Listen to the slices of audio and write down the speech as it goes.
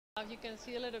You can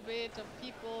see a little bit of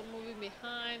people moving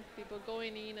behind, people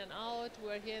going in and out.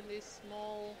 We're here in this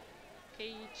small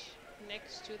cage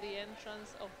next to the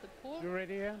entrance of the pool. You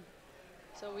ready here?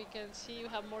 So we can see you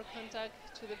have more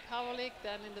contact to the public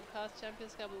than in the past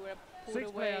Champions Cup. We were put Six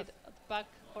away players. at the back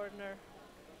corner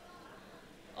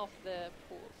of the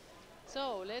pool.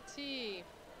 So let's see.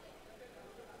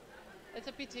 It's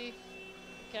a pity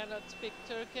cannot speak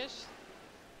Turkish.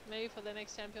 Maybe for the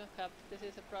next Champions Cup. This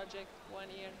is a project 1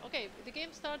 year. Okay, the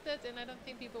game started and I don't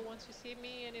think people want to see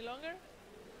me any longer.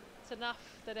 It's enough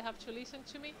that they have to listen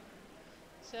to me.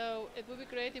 So it would be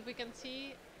great if we can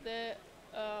see the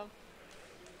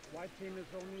White team is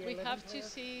only we 11 have to players.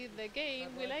 see the game.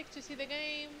 We like to see the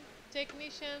game.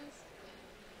 Technicians.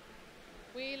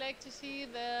 We like to see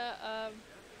the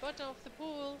bottom of the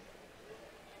pool.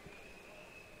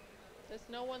 There's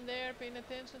no one there paying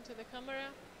attention to the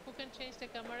camera. Who can change the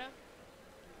camera?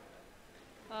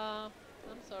 I'm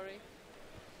sorry.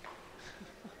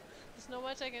 There's not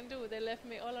much I can do. They left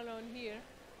me all alone here.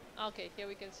 Okay, here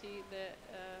we can see the...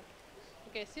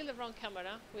 okay, still the wrong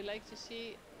camera. We like to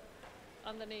see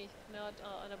underneath, not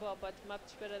on above, but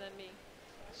much better than me.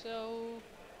 So...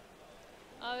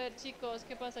 A ver, chicos,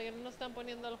 ¿qué pasa? Que no nos están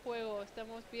poniendo al juego.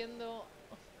 Estamos viendo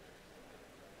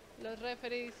los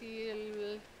referees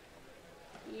y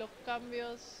los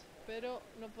cambios, pero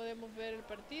no podemos ver el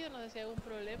partido. No sé si hay algún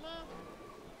problema.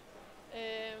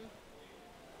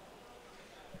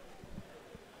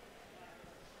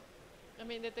 I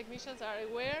mean, the technicians are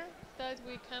aware that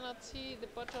we cannot see the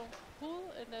bottom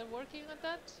pool, and they're working on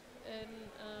that. And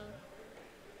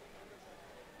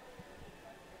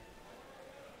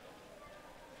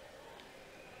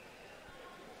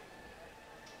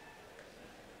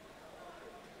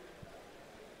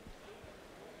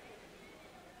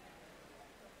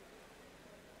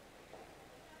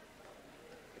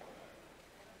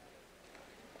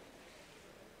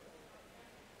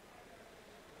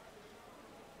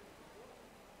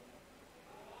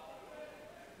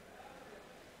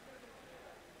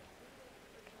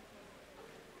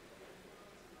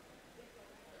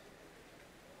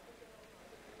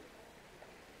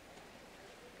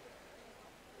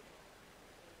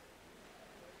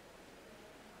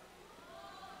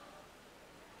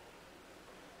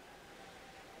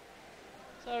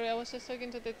sorry, I was just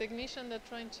talking to the technician. They're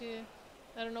trying to,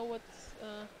 I don't know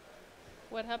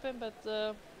what happened, but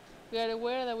we are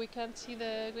aware that we can't see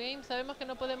the game. Sabemos que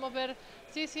no podemos ver.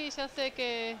 Sí, sí, ya sé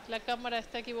que la cámara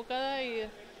está equivocada y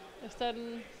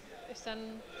están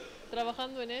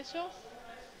trabajando en ello.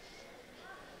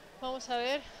 Vamos a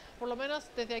ver, por lo menos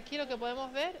desde aquí lo que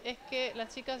podemos ver es que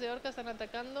las chicas de Orcas están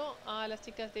atacando a las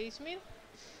chicas de Izmir.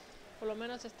 Por lo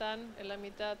menos están en la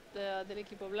mitad del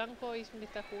equipo blanco. Izmir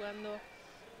está jugando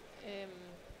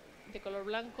de color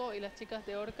blanco y las chicas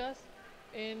de Orcas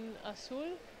en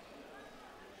azul.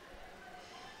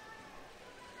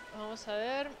 Vamos a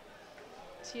ver,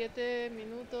 7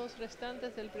 minutos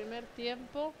restantes del primer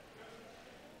tiempo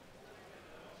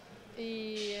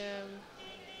y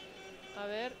a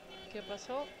ver qué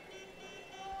pasó.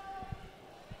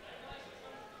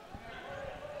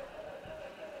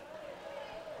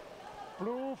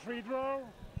 Blue free throw.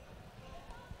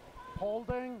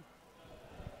 Holding.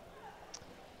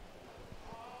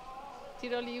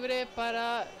 Tiro libre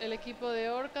para el equipo de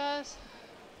Orcas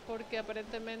porque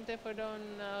aparentemente fueron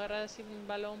agarradas sin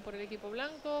balón por el equipo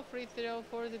blanco. Free throw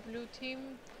for the blue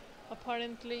team.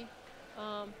 Apparently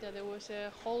there was a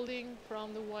holding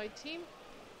from the white team,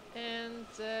 and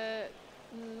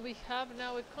we have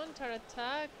now a counter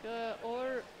attack,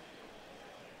 or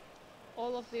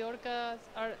all of the Orcas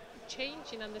are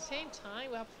changing at the same time.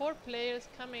 We have 4 players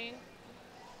coming.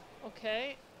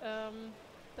 Okay.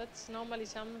 That's normally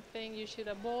something you should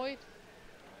avoid,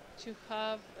 to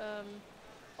have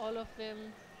all of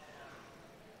them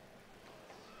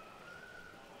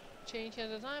change at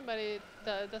a time, but it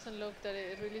doesn't look that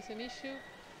it really is an issue.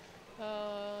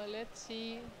 Let's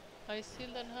see. I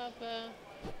still don't have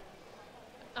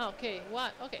okay,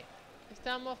 what? Okay.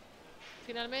 Estamos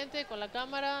finalmente con la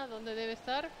cámara donde debe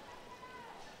estar.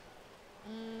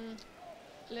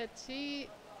 Let's see.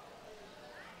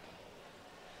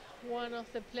 One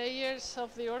of the players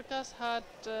of the Orcas had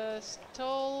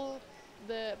stole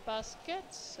the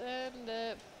baskets and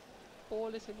the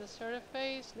ball is in the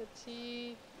surface. Let's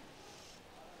see.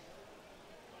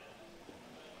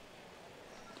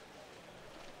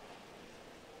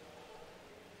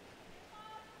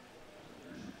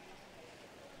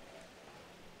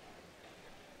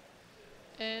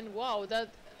 And wow, that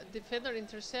defender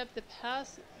intercept the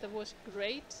pass. That was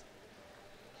great.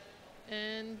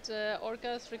 And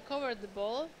Orcas recovered the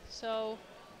ball, so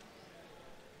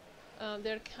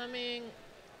They're coming.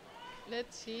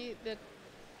 Let's see. They're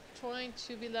trying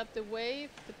to build up the wave,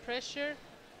 the pressure.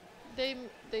 They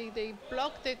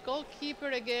block the goalkeeper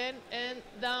again, and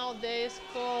now they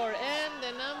score. And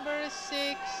the number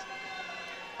 6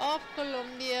 of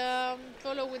Colombia,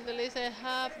 following the list I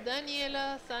have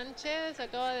Daniela Sánchez,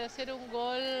 acaba de hacer un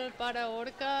gol para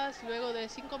Orcas luego de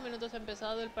 5 minutos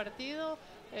empezado el partido.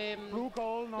 Blue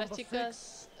goal, number Las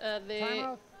chicas 6.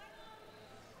 de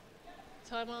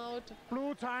timeout.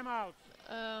 Blue timeout.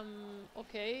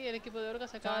 Ok, el equipo de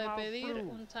Orcas acaba de pedir Blue.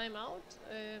 un timeout.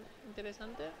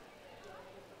 Interesante.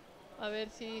 A ver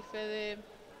si Fede...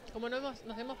 Como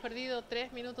nos hemos perdido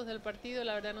 3 minutos del partido,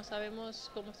 la verdad no sabemos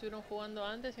cómo estuvieron jugando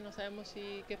antes y no sabemos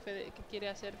si qué quiere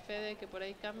hacer Fede, que por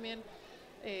ahí cambien.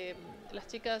 Las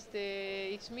chicas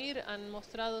de Izmir han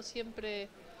mostrado siempre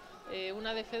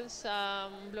una defensa,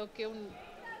 un bloqueo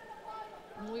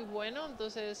muy bueno,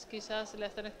 entonces quizás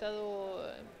les han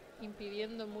estado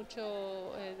impidiendo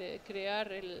mucho de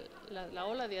crear la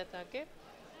ola de ataque.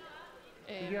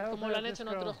 Como lo han hecho en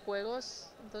otros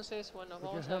juegos. Entonces, bueno,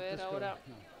 vamos a ver ahora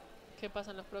qué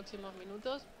pasa en los próximos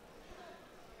minutos.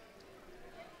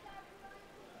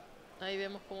 Ahí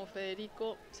vemos como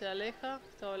Federico se aleja,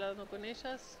 está hablando con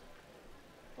ellas.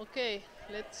 Ok,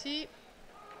 let's see.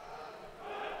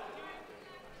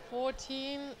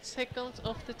 14 seconds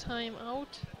of the timeout.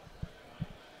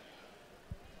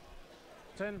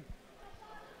 10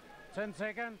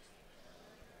 seconds.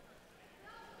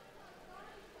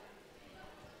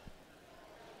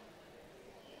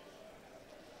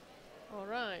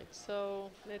 Alright,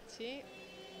 so let's see.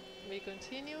 We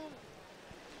continue.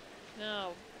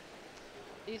 Now,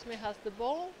 Izmir has the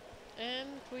ball, and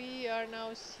we are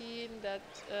now seeing that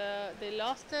they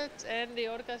lost it, and the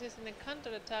Orcas is in a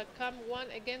counter-attack. Come one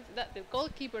against that. The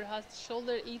goalkeeper has the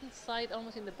shoulder inside,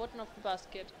 almost in the bottom of the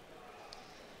basket.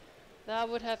 That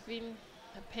would have been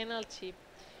a penalty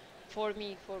for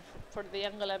me, for the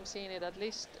angle I'm seeing it at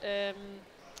least.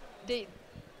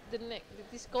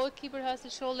 This goalkeeper has the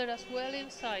shoulder as well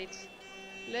inside.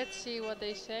 Let's see what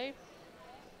they say.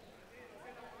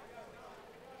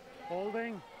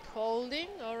 Holding. Holding,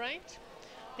 all right.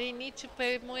 They need to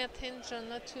pay more attention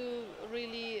not to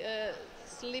really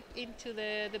slip into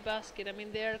the basket. I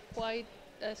mean, they're quite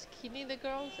skinny, the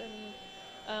girls, and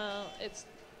it's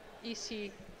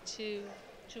easy to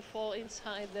fall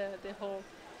inside the hole.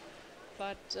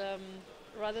 But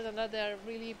rather than that, they're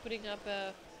really putting up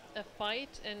a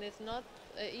fight, and it's not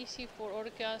easy for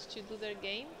Orcas to do their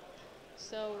game.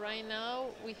 So right now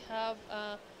we have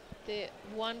the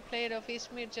one player of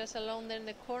Izmir just alone there in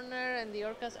the corner, and the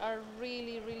Orcas are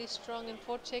really strong in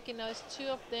forechecking. Now it's 2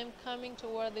 of them coming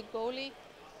toward the goalie,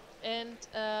 and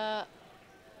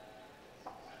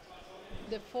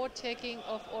the forechecking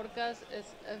of Orcas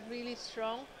is really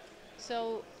strong.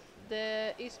 So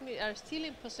the Izmir are still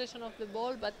in possession of the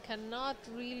ball, but cannot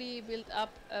really build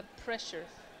up a pressure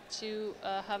to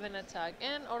have an attack.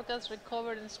 And Orcas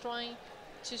recovered and is trying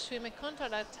to swim a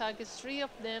counter-attack. It's 3 of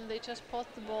them. They just post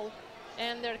the ball,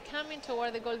 and they're coming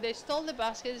toward the goal. They stole the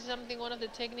basket. This is something, one of the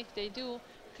techniques they do.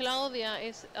 Claudia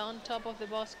is on top of the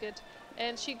basket,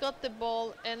 and she got the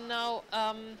ball, and now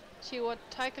she would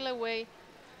tackle away.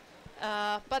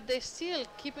 But they're still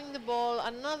keeping the ball.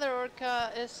 Another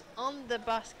Orca is on the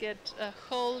basket,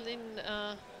 holding,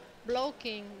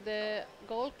 blocking the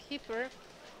goalkeeper.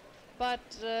 But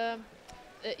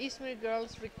Izmir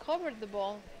girls recovered the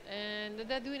ball, and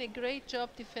they're doing a great job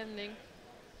defending.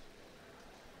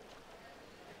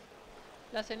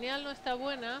 La señal no está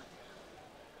buena.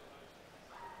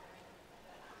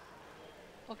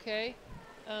 Okay.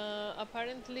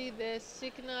 Apparently the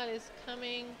signal is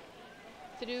coming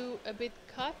through a bit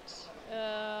cut.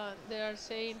 They are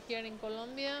saying here in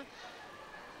Colombia.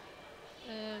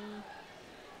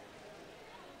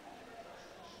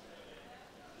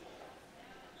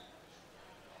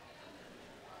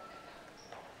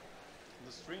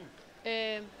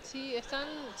 Sí,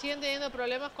 siguen teniendo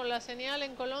problemas con la señal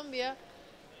en Colombia.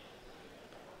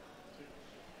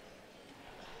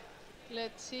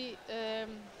 Let's see,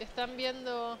 están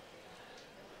viendo.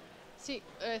 Sí,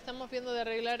 estamos viendo de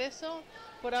arreglar eso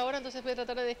por ahora, entonces voy a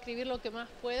tratar de describir lo que más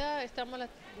pueda. Estamos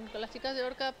con las chicas de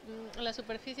Orca en la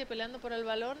superficie peleando por el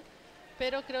balón,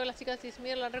 pero creo que las chicas de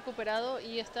Izmir la han recuperado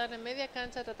y están en media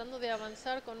cancha tratando de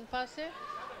avanzar con un pase,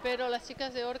 pero las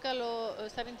chicas de Orca lo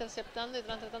están interceptando y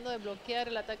están tratando de bloquear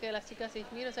el ataque de las chicas de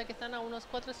Izmir, o sea que están a unos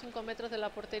 4 o 5 metros de la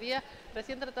portería,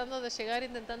 recién tratando de llegar,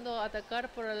 intentando atacar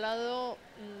por el lado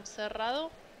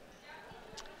cerrado.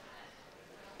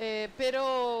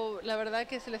 pero la verdad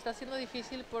que se le está haciendo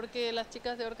difícil porque las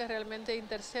chicas de Orcas realmente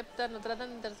interceptan o tratan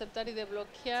de interceptar y de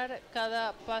bloquear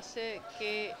cada pase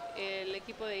que el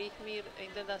equipo de Izmir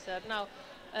intenta hacer. Now,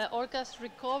 Orcas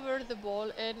recover the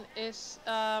ball and is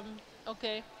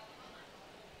okay.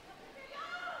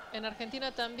 En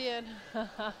Argentina también.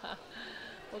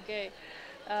 Okay.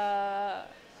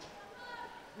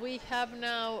 We have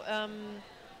now.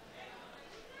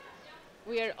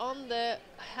 We are on the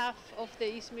half of the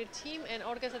Izmir team, and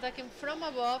Orcas attacking from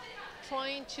above,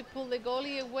 trying to pull the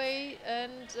goalie away,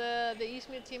 and the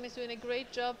Izmir team is doing a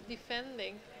great job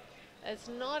defending. It's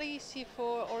not easy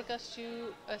for Orcas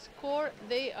to score.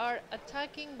 They are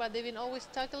attacking, but they've been always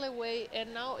tackled away,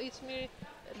 and now Izmir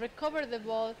recover the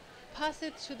ball, pass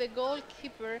it to the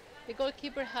goalkeeper. The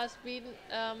goalkeeper has been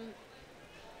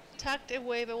tagged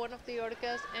away by one of the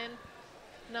Orcas, and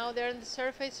now they're on the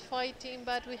surface fighting,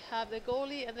 but we have the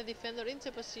goalie and the defender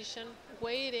into position,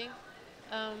 waiting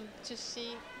to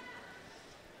see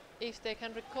if they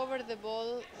can recover the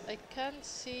ball. I can't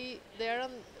see, they're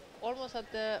almost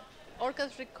at the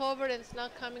Orcas recovered, and it's now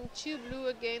coming two blue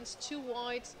against two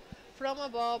whites from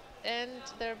above, and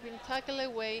they've been tackled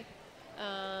away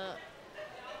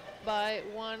by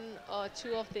one or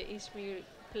two of the Izmir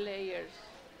players.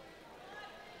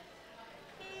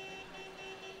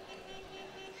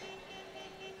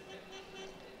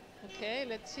 Okay,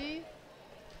 let's see.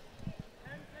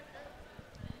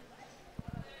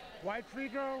 White free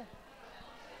throw.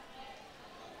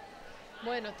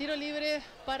 Bueno, tiro libre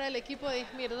para el equipo de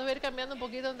Izmir. Vamos a ir cambiando un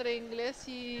poquito entre inglés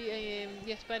y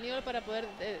español para poder...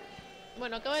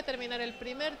 bueno, acaba de terminar el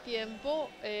primer tiempo.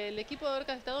 El equipo de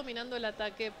Orcas está dominando el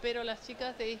ataque, pero las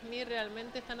chicas de Izmir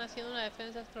realmente están haciendo una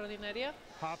defensa extraordinaria.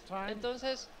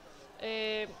 Entonces,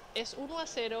 es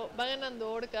 1-0, va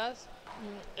ganando Orcas.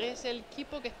 Es el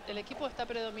equipo está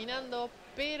predominando,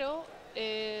 pero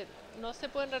no se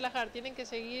pueden relajar, tienen que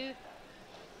seguir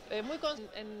muy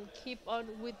and keep on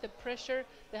with the pressure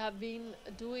they have been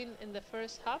doing in the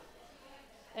first half,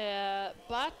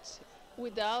 but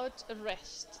without a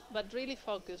rest, but really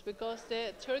focus, because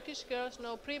the Turkish girls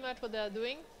know pretty much what they are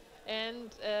doing,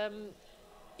 and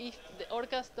if the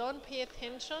Orcas don't pay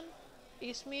attention,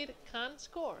 Izmir can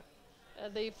score.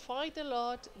 They fight a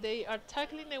lot, they are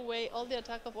tackling away all the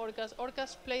attack of Orcas.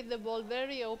 Orcas play the ball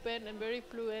very open and very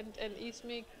fluent, and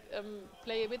Izmir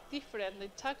play a bit different. They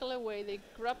tackle away, they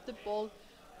grab the ball,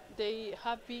 they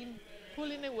have been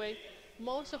pulling away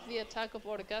most of the attack of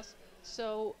Orcas.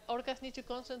 So Orcas need to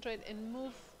concentrate and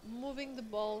moving the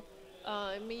ball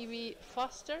maybe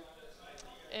faster,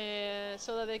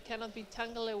 so that they cannot be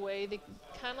tangled away. They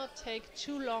cannot take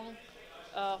too long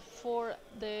for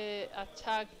the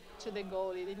attack to the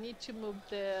goalie. They need to move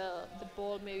the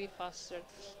ball maybe faster.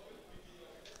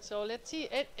 So let's see.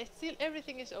 Still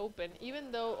everything is open,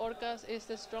 even though Orcas is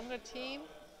the stronger team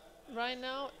right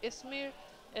now. Izmir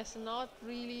is not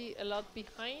really a lot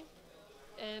behind,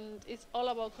 and it's all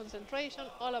about concentration,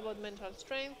 all about mental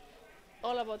strength,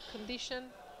 all about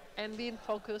condition, and being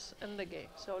focused in the game.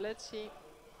 So let's see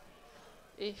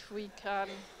if we can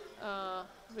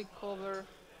recover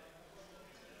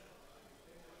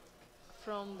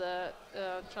from the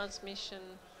transmission.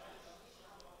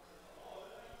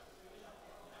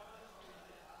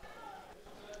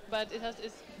 But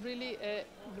it's really a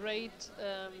great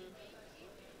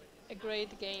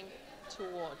game to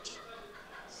watch.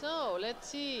 So let's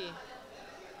see.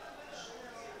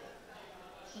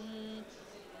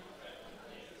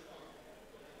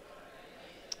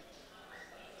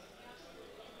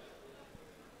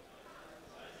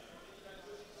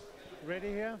 Ready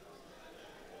here?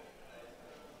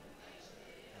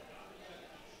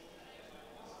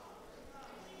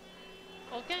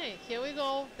 Okay, here we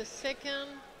go, the second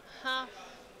half,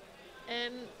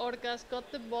 and Orcas got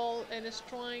the ball and is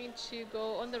trying to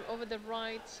go over the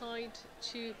right side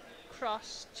to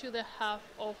cross to the half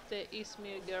of the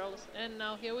Izmir girls. And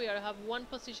now here we are, have one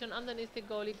position underneath the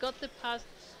goalie, got the pass,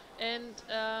 and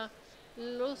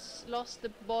lost the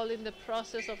ball in the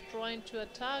process of trying to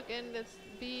attack, and it's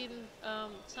been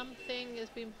something has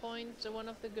been pointed to one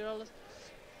of the girls.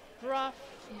 Rough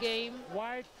game.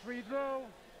 White free throw.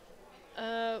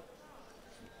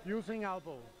 Using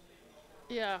elbow.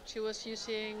 Yeah, she was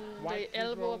using the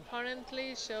elbow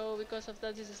apparently, so because of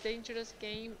that, this is a dangerous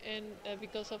game, and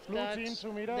because of that,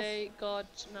 they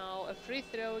got now a free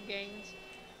throw against.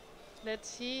 Let's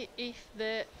see if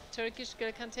the Turkish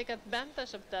girl can take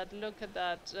advantage of that. Look at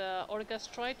that.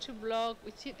 Orcas tried to block.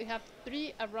 We have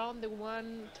three around the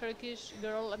one Turkish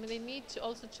girl. I mean, they need to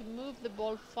also to move the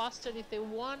ball faster if they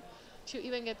want to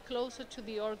even get closer to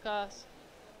the Orcas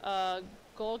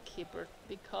goalkeeper,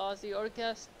 because the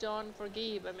Orcas don't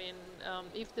forgive. I mean,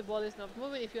 if the ball is not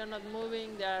moving, if you are not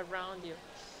moving, they are around you.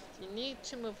 You need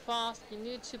to move fast, you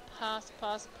need to pass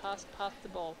the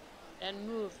ball. And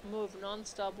move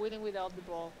non-stop, with and without the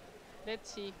ball. Let's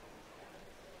see.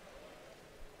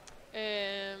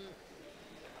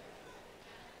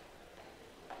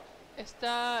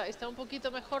 Está un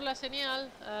poquito mejor la señal.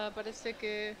 Parece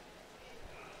que...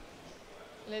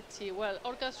 Let's see. Well,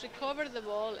 Orcas recovered the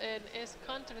ball and is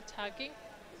counter-attacking.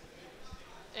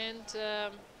 And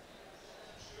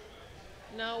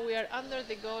now we are under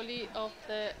the goalie of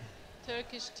the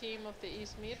Turkish team of the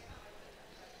Izmir.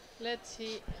 Let's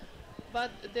see.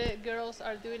 But the girls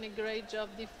are doing a great job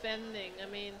defending. I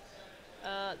mean,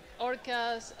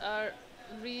 Orcas are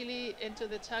really into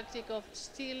the tactic of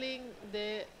stealing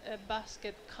the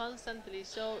basket constantly.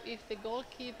 So if the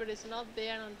goalkeeper is not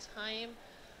there on time,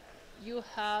 you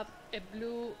have a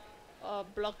blue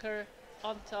blocker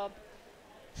on top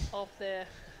of the...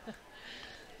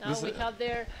 Now we have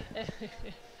their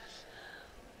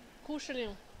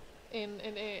cushioning. I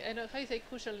don't know how you say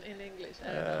cushion in English.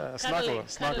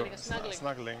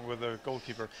 Snuggling with the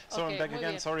goalkeeper. So Okay, I'm back muy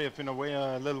again. bien. Sorry, I've been away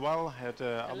a little while. Had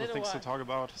other things to while. talk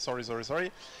about. Sorry.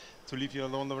 To leave you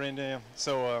alone, Lorena.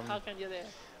 So How can you there?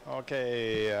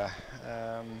 okay,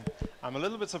 I'm a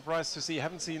little bit surprised to see.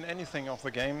 Haven't seen anything of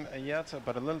the game yet,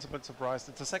 but a little bit surprised.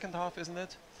 It's the second half, isn't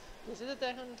it? This is the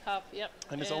second half, yeah.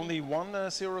 And it's only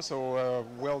 1-0, so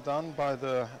well done by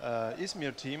the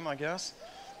Izmir team, I guess.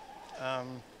 The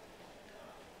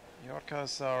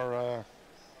Orcas are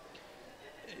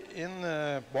in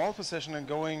ball possession and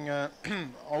going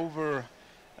over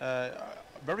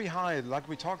very high. Like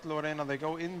we talked, Lorena, they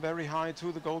go in very high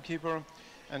to the goalkeeper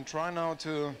and try now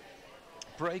to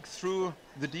break through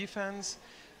the defense.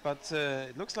 But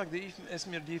it looks like the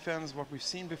Izmir defense, what we've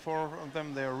seen before of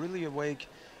them, they are really awake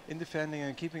in defending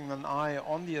and keeping an eye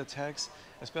on the attacks,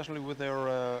 especially with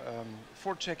their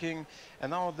forechecking. And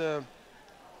now the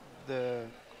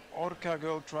Orca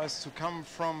girl tries to come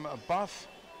from above,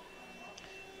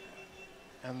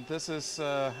 and this is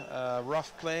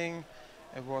rough playing.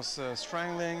 It was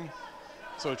strangling,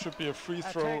 so it should be a free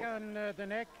throw. Attack on the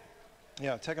neck.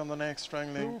 Yeah, attack on the neck,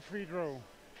 strangling. Blue free throw.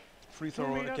 Free 2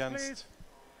 throw meters, against please.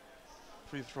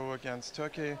 free throw against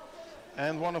Turkey,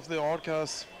 and one of the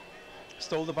Orcas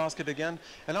stole the basket again.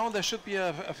 And now there should be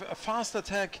a fast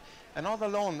attack, and all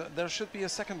alone there should be a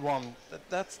second one.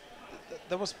 That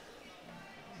was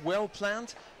well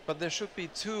planned, but there should be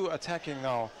 2 attacking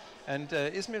now. And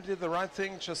Izmir did the right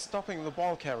thing, just stopping the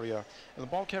ball carrier. And the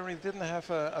ball carrier didn't have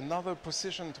another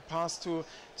position to pass to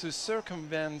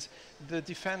circumvent the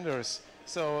defenders.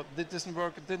 So it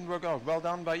didn't work out. Well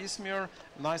done by Izmir,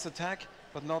 nice attack,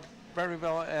 but not very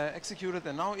well executed.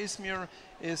 And now Izmir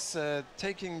is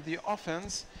taking the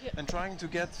offense and trying to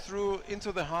get through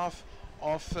into the half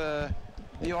of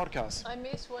the Orcas. I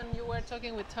missed when you were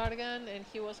talking with Targan and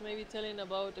he was maybe telling a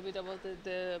bit about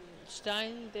the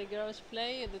style the girls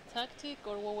play, the tactic,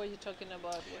 or what were you talking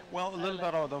about? Well, a little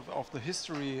bit out of the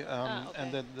history okay.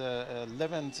 and that the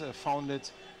Levent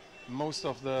founded most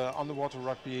of the underwater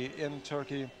rugby in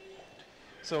Turkey.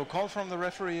 So call from the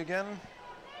referee again.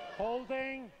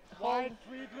 Holding. Wide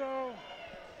free throw.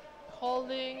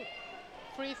 Holding,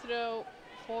 free throw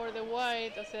for the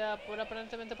white, o sea,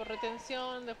 aparentemente por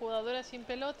retención de jugadoras sin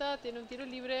pelota. Tiene un tiro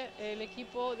libre el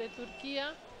equipo de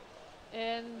Turquía.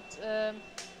 And,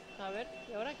 a ver,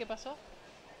 ¿y ahora qué pasó?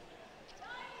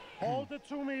 Hold the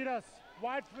 2 meters.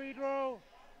 Wide free throw.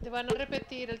 Te van a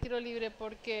repetir el tiro libre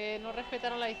porque no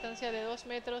respetaron la distancia de 2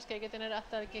 metros que hay que tener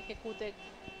hasta el que ejecute.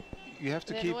 You have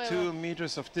to De keep nuevo. 2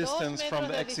 meters of 2 distance from metros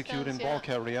the de executing distancia, ball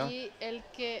carrier. y el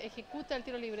que ejecuta el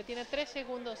tiro libre tiene 3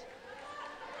 segundos.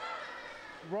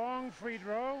 Wrong free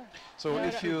throw. So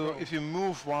Yeah. if you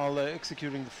move while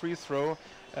executing the free throw,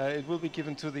 it will be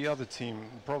given to the other team.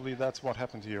 Probably that's what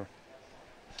happened here.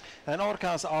 And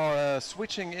Orcas are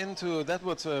switching into that.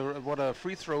 What a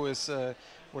free throw is,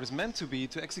 what is meant to be,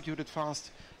 to execute it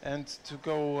fast and to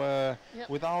go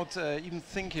without even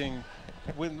thinking.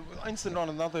 When instant on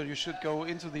another, you should go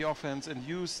into the offense and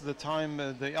use the time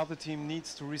the other team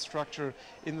needs to restructure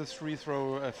in the free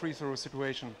throw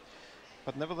situation.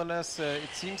 But nevertheless, it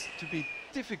seems to be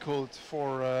difficult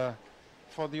for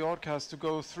the Orcas to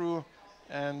go through,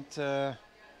 and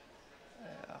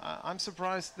I'm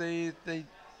surprised they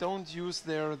don't use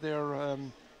their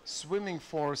swimming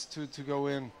force to go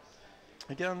in.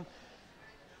 Again,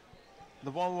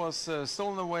 the ball was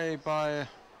stolen away by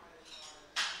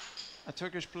a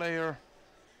Turkish player,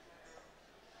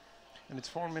 and it's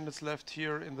 4 minutes left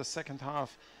here in the second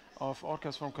half of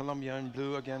Orcas from Colombia in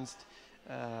blue against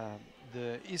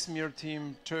the Izmir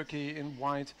team, Turkey in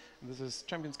white. This is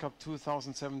Champions Cup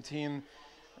 2017,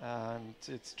 and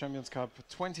it's Champions Cup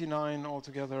 29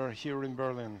 altogether here in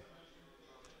Berlin.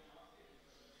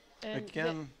 And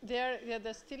Again, they're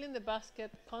still in the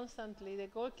basket constantly. The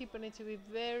goalkeeper needs to be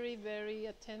very, very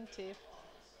attentive,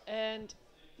 and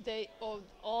they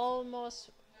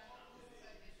almost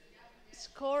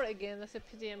score again. That's a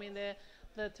pity. I mean,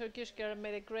 the Turkish girl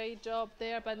made a great job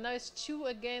there, but now it's 2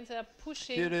 against. They're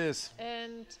pushing. it is.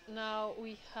 And now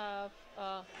we have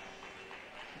a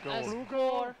Goal.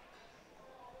 score.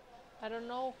 I don't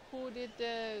know who did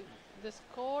the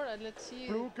score. Let's see.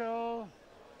 Blue girl,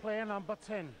 player number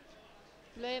 10.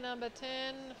 Play number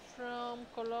 10 from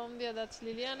Colombia. That's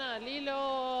Liliana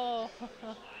Lilo.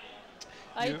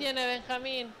 Ahí tiene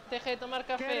Benjamín. Deje de tomar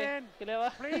café. Get in, Que le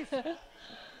va. please.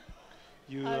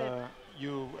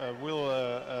 You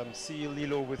will see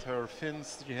Lilo with her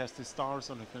fins. She has the stars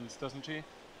on her fins, doesn't she?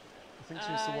 I think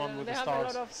she's the one with they the have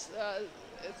stars. a lot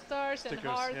of stars Stickers, and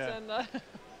hearts yeah. and.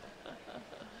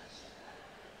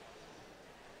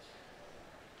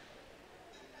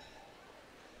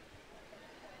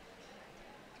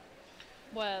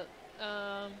 Well,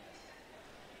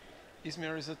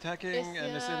 Izmir is attacking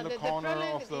and is in the the corner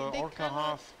problem of the they Orca cannot-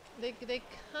 half. They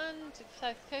can't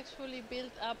successfully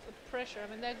build up pressure.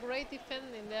 I mean, they're great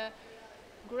defending. They're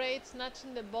great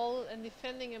snatching the ball and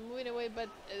defending and moving away. But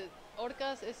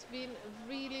Orcas has been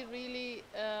really, really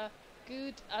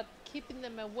good at keeping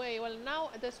them away. Well, now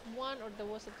there's one, or there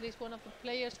was at least one of the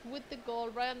players with the goal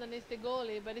right underneath the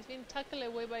goalie, but it's been tackled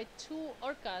away by 2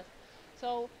 Orcas.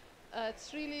 So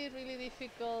it's really, really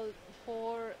difficult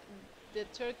for the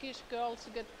Turkish girls to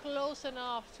get close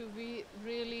enough to be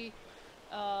really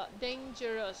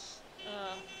dangerous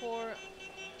for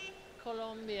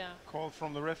Colombia. Call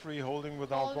from the referee, holding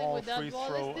without Holding ball, without free ball.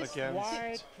 throw Is this against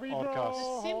Wide free Orcas.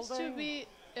 throw. It seems to Holding. be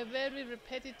a very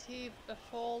repetitive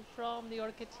fault from the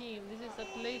Orca team. This is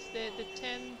at least the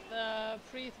 10th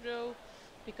free throw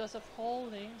because of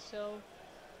holding. So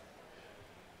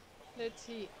let's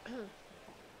see.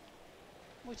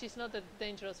 Which is not a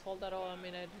dangerous fault at all. I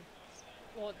mean,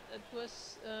 what it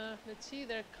was. Let's see,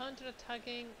 they're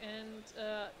counter-attacking, and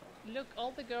look,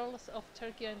 all the girls of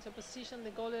Turkey are into position.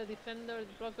 The goalie, the defender,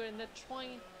 the blocker, and they're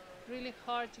trying really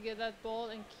hard to get that ball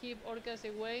and keep Orcas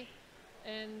away.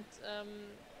 And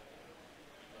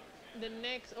the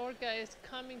next Orca is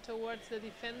coming towards the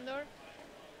defender.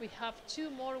 We have 2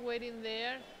 more waiting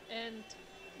there, and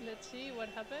let's see what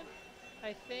happened.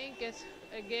 I think it's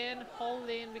again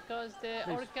holding because the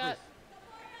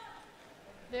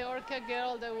Orca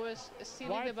girl that was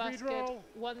stealing Wide the free basket. throw.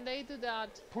 When they do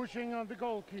that, Pushing on the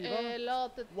goalkeeper. a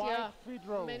lot, Wide free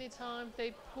throw. many times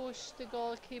they push the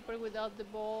goalkeeper without the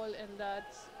ball, and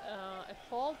that's a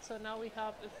fault. So now we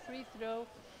have a free throw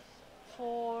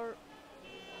for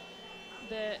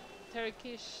the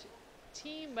Turkish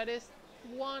team, but it's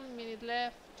 1 minute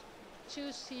left.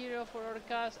 2-0 for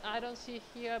Orcas. I don't see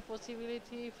here a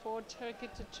possibility for Turkey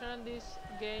to turn this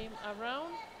game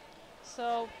around.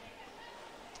 So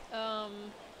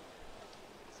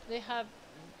they have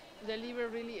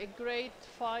delivered really a great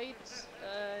fight,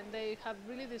 and they have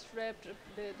really disrupted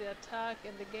the attack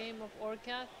and the game of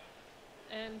Orcas.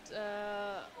 And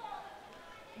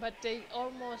but they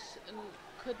almost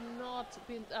could not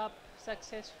build up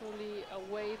successfully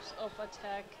waves of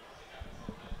attack.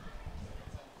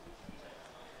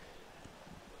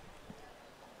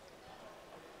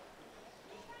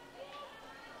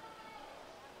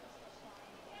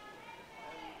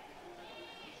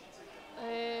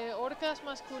 Orcas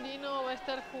masculino va a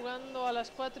estar jugando a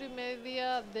las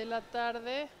 4:30 de la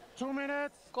tarde 2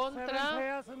 minutes. Contra- 7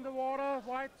 players in the water.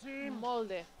 White team.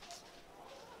 Molde.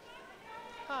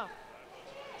 Ah,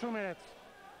 2 minutes.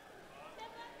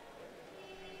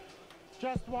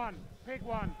 Just one. Pick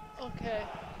one. okay.